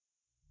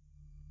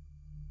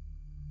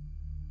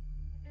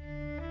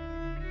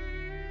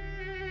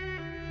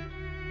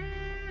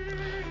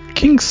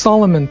King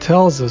Solomon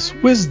tells us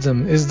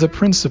wisdom is the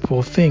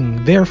principal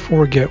thing,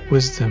 therefore get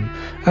wisdom.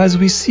 As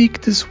we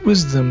seek this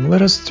wisdom,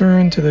 let us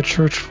turn to the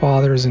church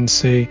fathers and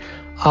say,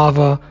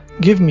 Ava,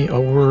 give me a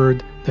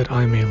word that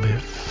I may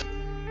live.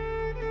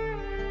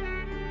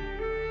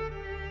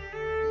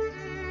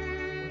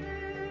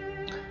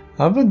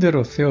 Ava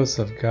Dorotheos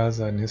of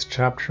Gaza, in his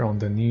chapter on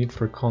the need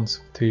for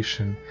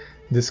consultation,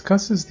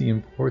 discusses the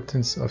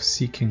importance of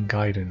seeking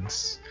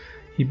guidance.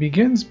 He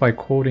begins by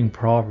quoting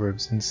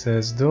Proverbs and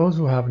says, "Those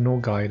who have no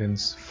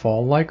guidance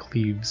fall like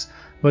leaves,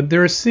 but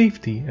there is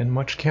safety in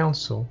much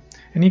counsel."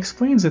 And he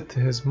explains it to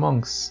his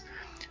monks.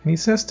 And he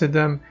says to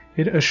them,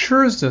 it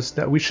assures us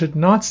that we should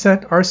not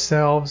set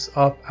ourselves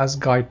up as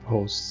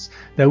guideposts,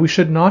 that we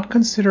should not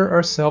consider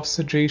ourselves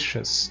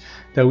sagacious,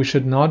 that we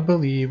should not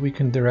believe we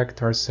can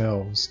direct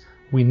ourselves.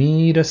 We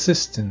need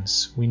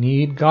assistance, we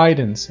need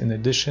guidance in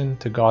addition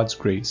to God's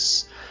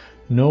grace.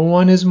 No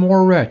one is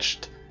more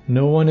wretched,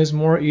 no one is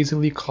more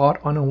easily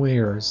caught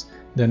unawares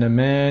than a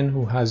man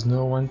who has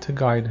no one to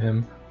guide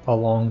him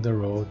along the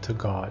road to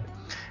God.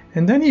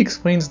 And then he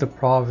explains the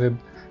proverb,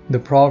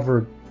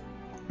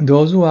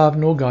 those who have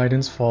no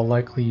guidance fall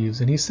like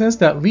leaves. And he says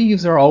that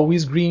leaves are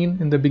always green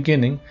in the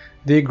beginning.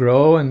 They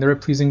grow and they're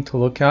pleasing to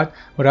look at,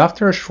 but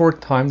after a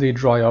short time they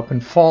dry up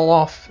and fall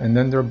off, and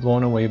then they're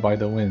blown away by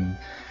the wind.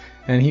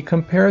 And he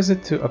compares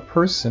it to a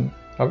person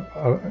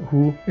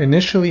who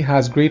initially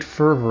has great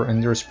fervor in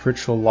their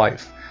spiritual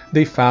life.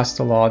 They fast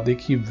a lot, they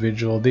keep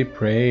vigil, they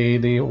pray,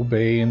 they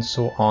obey, and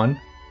so on.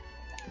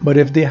 But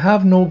if they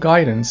have no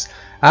guidance,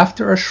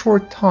 after a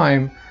short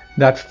time,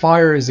 that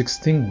fire is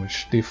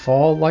extinguished. They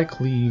fall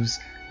like leaves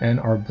and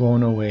are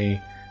blown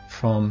away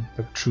from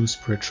the true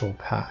spiritual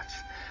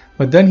path.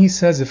 But then he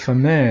says, if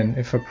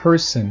a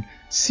person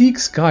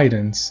seeks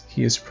guidance,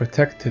 he is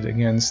protected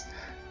against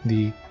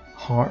the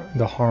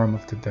harm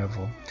of the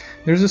devil.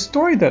 There's a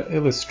story that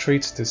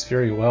illustrates this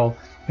very well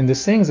in the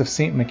sayings of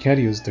Saint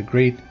Macarius the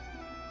Great.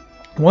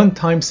 One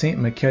time Saint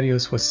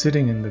Macarius was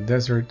sitting in the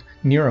desert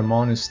near a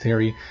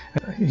monastery.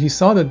 He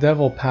saw the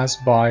devil pass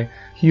by.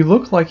 He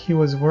looked like he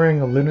was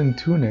wearing a linen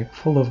tunic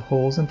full of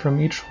holes, and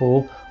from each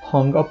hole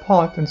hung a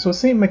pot. And so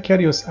Saint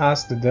Macarius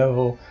asked the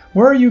devil,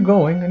 "Where are you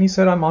going?" And he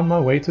said, "I'm on my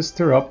way to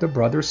stir up the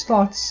brothers'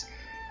 thoughts."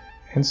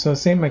 And so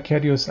Saint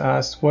Macarius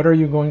asked, "What are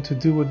you going to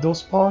do with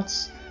those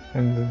pots?"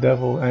 And the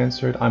devil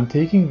answered, "I'm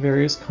taking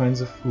various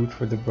kinds of food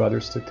for the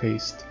brothers to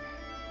taste."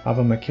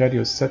 Ava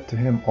Macarius said to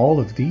him, "All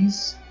of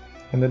these?"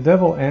 And the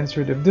devil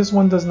answered, "If this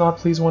one does not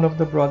please one of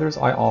the brothers,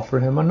 I offer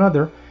him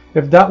another.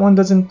 If that one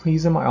doesn't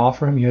please him, I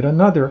offer him yet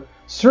another.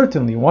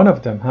 Certainly one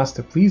of them has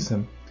to please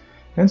him."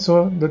 And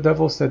so the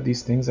devil said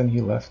these things, and he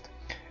left.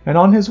 And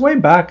on his way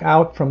back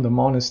out from the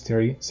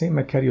monastery, St.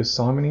 Macarius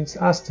saw him, and he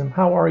asked him,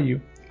 "How are you?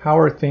 How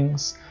are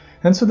things?"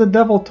 And so the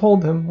devil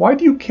told him, "Why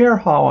do you care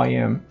how I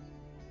am?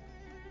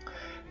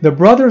 The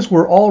brothers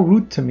were all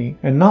rude to me,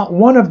 and not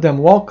one of them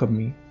welcomed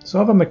me."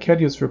 So Ava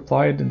Macarius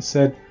replied and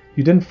said,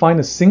 "You didn't find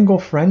a single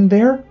friend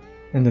there?"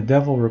 And the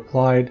devil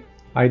replied,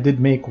 "I did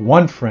make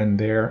one friend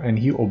there, and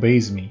he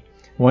obeys me.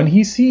 When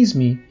he sees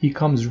me, he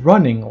comes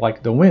running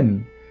like the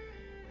wind."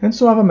 And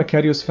so Ava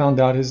Macarius found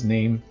out his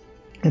name,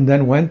 and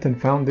then went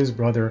and found his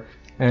brother,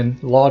 and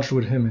lodged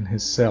with him in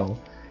his cell.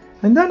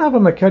 And then Ava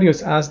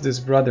Macarius asked his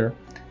brother,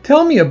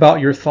 "Tell me about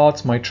your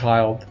thoughts, my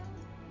child."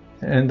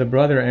 And the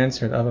brother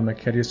answered Ava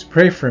Macarius,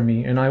 "Pray for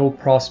me, and I will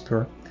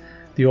prosper."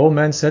 The old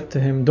man said to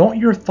him, "Don't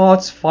your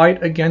thoughts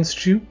fight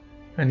against you?"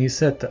 And he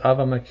said to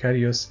Ava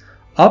Macarius,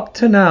 "Up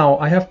to now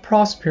I have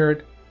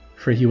prospered,"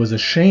 for he was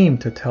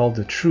ashamed to tell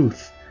the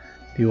truth.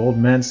 The old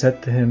man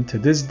said to him, "To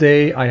this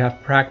day I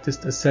have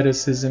practiced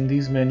asceticism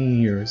these many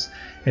years,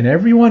 and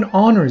everyone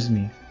honors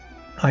me.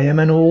 I am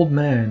an old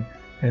man,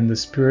 and the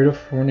spirit of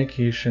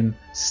fornication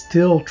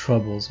still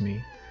troubles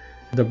me."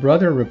 The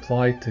brother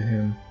replied to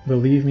him,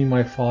 "Believe me,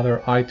 my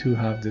father, I too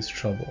have this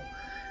trouble."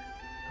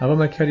 Ava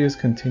Macarius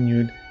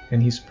continued,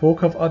 and he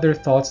spoke of other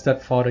thoughts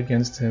that fought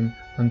against him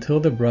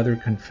until the brother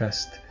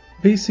confessed.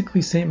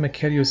 Basically, St.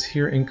 Macarius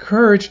here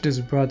encouraged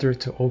his brother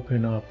to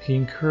open up. He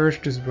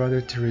encouraged his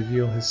brother to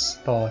reveal his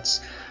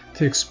thoughts,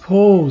 to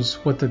expose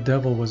what the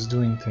devil was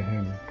doing to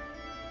him.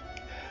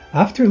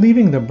 After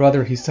leaving the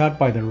brother, he sat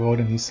by the road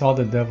and he saw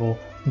the devil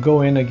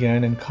go in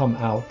again and come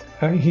out.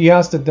 He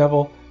asked the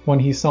devil, when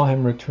he saw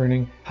him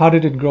returning, "How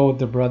did it go with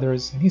the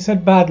brothers?" And he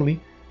said, "Badly."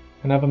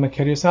 And Ava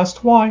Macarius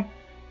asked, "Why?"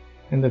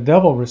 And the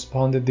devil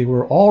responded, "They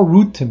were all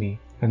rude to me,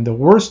 and the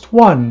worst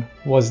one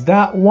was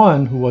that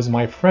one who was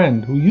my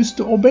friend, who used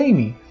to obey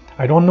me.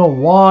 I don't know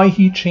why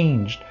he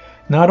changed.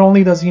 Not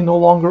only does he no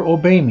longer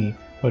obey me,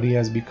 but he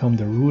has become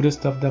the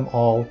rudest of them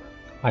all.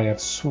 I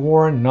have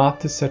sworn not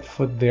to set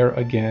foot there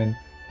again,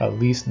 at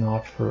least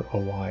not for a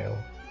while."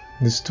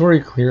 The story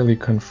clearly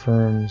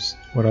confirms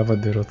what Ava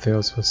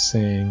Dorotheos was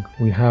saying.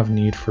 We have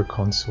need for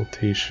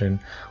consultation.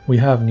 We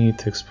have need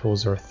to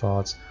expose our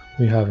thoughts.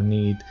 We have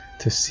need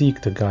to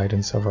seek the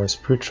guidance of our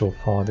spiritual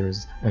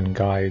fathers and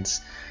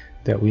guides,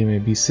 that we may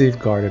be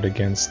safeguarded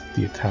against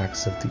the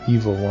attacks of the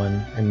evil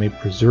one and may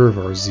preserve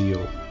our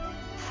zeal.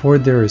 For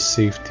there is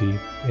safety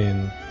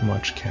in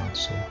much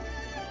counsel.